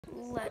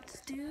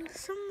Let's do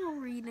some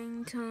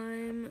reading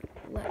time.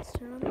 Let's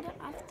turn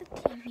off the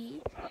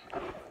TV.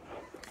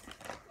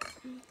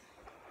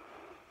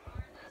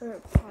 Or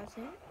pause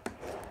it.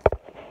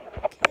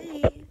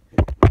 Okay,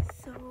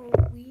 so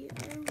we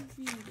are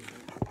reading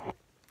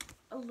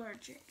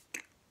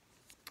Allergic.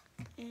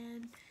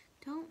 And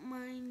don't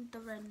mind the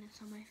redness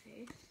on my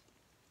face.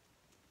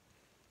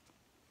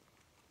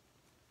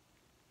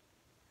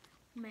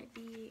 Might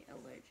be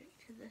allergic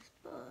to this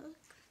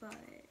book, but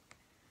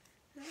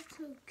that's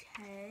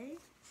okay.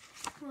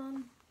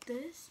 On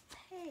this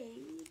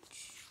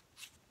page,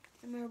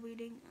 I'm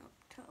reading up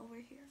to over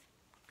here.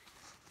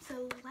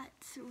 So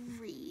let's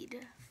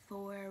read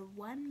for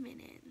 1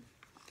 minute.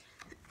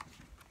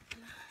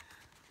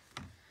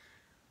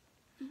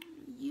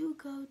 You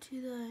go to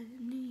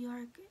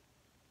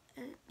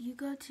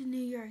New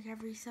York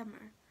every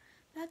summer.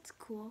 That's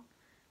cool.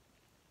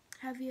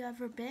 Have you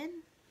ever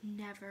been?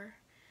 Never.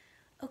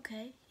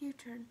 Okay, your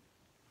turn.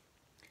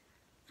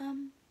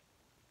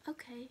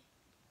 Okay,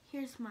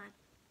 here's mine.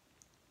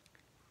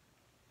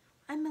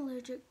 I'm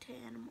allergic to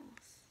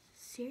animals.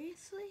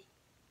 Seriously?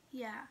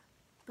 Yeah,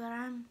 but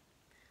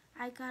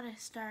I gotta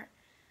start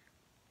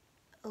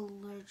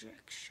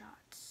allergic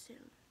shots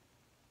soon.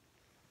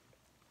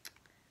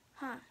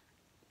 Huh.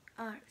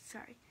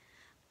 Sorry.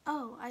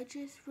 Oh, I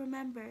just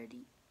remembered.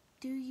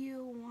 Do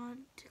you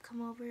want to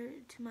come over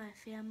to my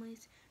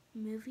family's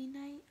movie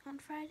night on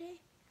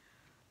Friday?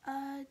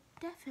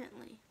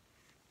 Definitely.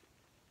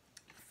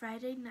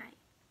 Friday night.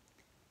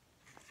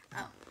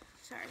 Oh,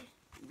 sorry.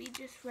 We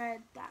just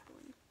read that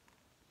one.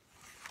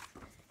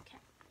 Okay.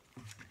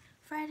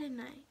 Friday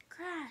night.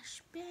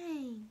 Crash.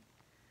 Bang.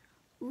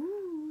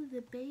 Ooh,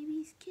 the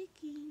baby's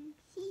kicking.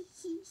 Hee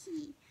hee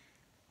hee.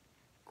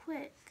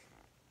 Quick.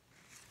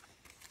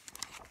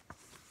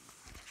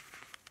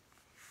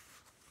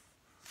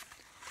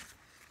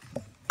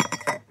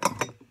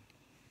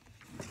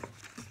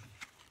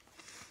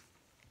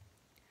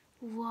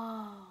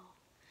 Whoa.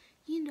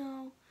 You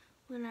know,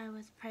 when I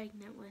was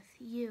pregnant with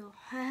you,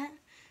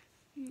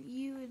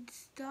 you would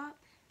stop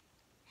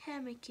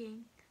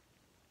hammocking,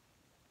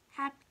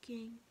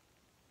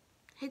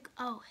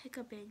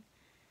 hiccuping.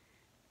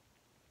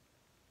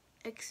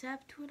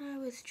 Except when I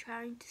was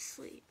trying to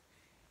sleep.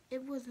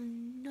 It was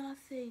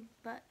nothing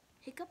but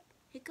hiccup,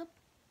 hiccup,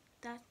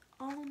 that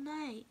all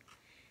night.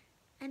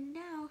 And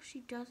now she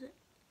doesn't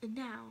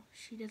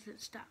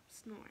stop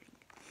snoring.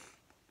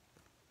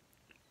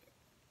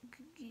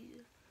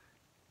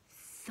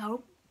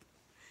 Thump.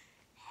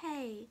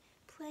 Hey,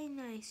 play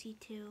nice, you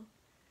two.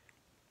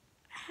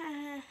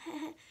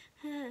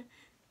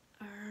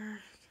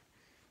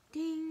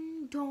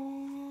 Ding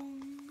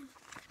dong.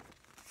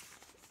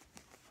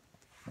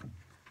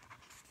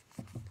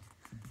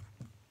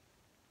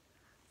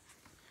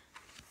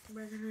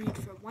 We're gonna read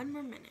for 1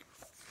 more minute.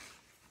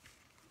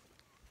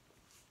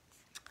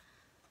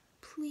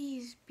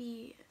 Please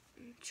be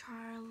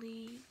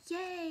Charlie.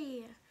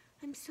 Yay!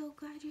 I'm so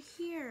glad you're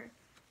here.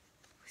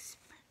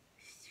 Whisper.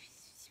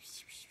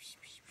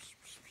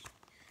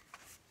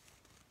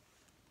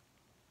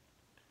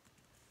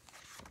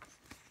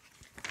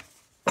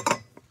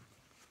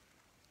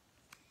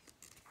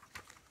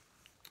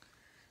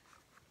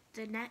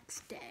 The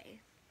next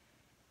day,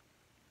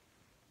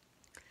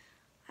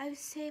 I've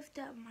saved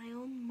up my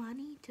own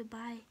money to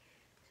buy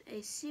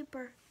a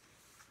super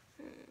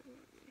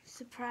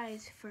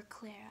surprise for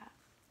Clara.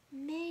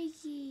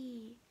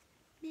 Maggie,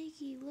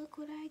 look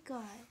what I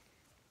got.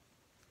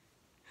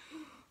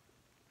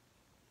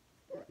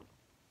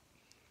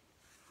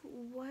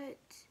 What?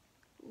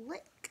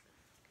 Lick?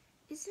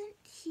 Isn't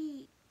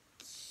he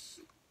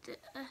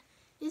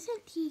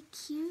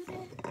cute?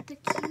 The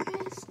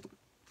cutest?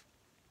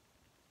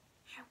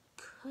 How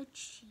could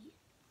she?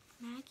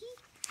 Maggie?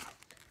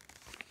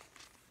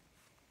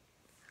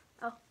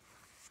 Oh,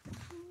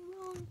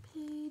 wrong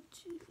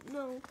page.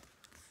 No.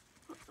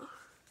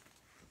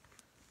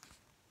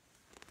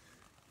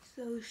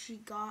 So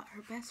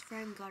her best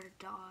friend got a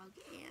dog,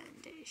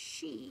 and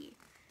she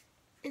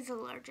is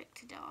allergic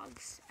to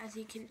dogs, as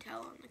you can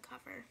tell on the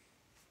cover.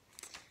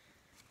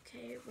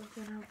 Okay,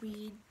 we're gonna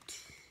read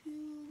 2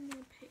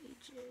 more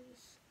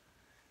pages.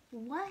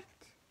 What?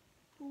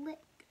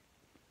 Lick.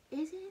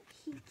 Isn't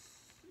he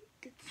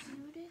the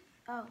cutest?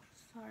 Oh,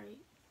 sorry.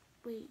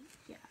 Wait,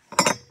 yeah.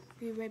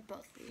 We read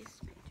both these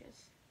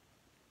pages.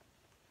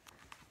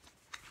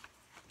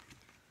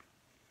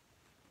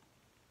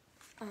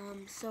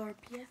 So her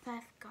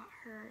BFF got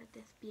her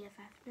this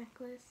BFF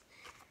necklace,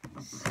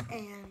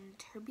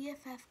 and her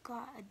BFF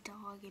got a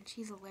dog, and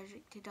she's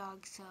allergic to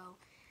dogs, so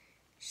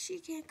she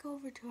can't go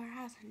over to her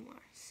house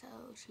anymore, so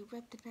she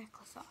ripped the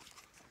necklace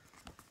off.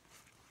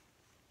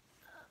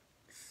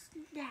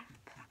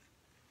 Snap.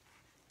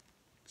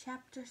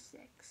 Chapter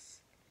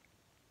 6.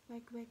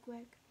 Wag, wag,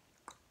 wag.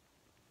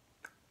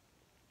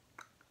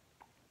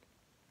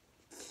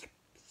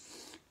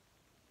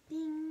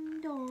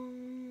 Ding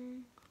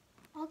dong.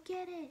 I'll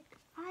get it.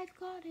 I've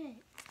got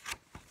it.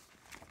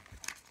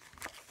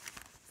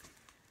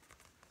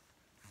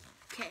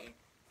 Okay.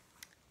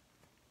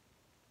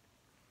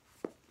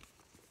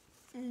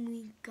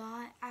 we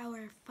got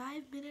our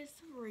 5 minutes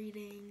of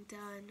reading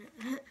done.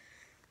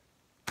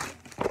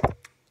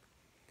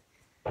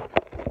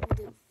 We'll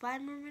do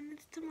 5 more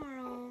minutes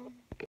tomorrow.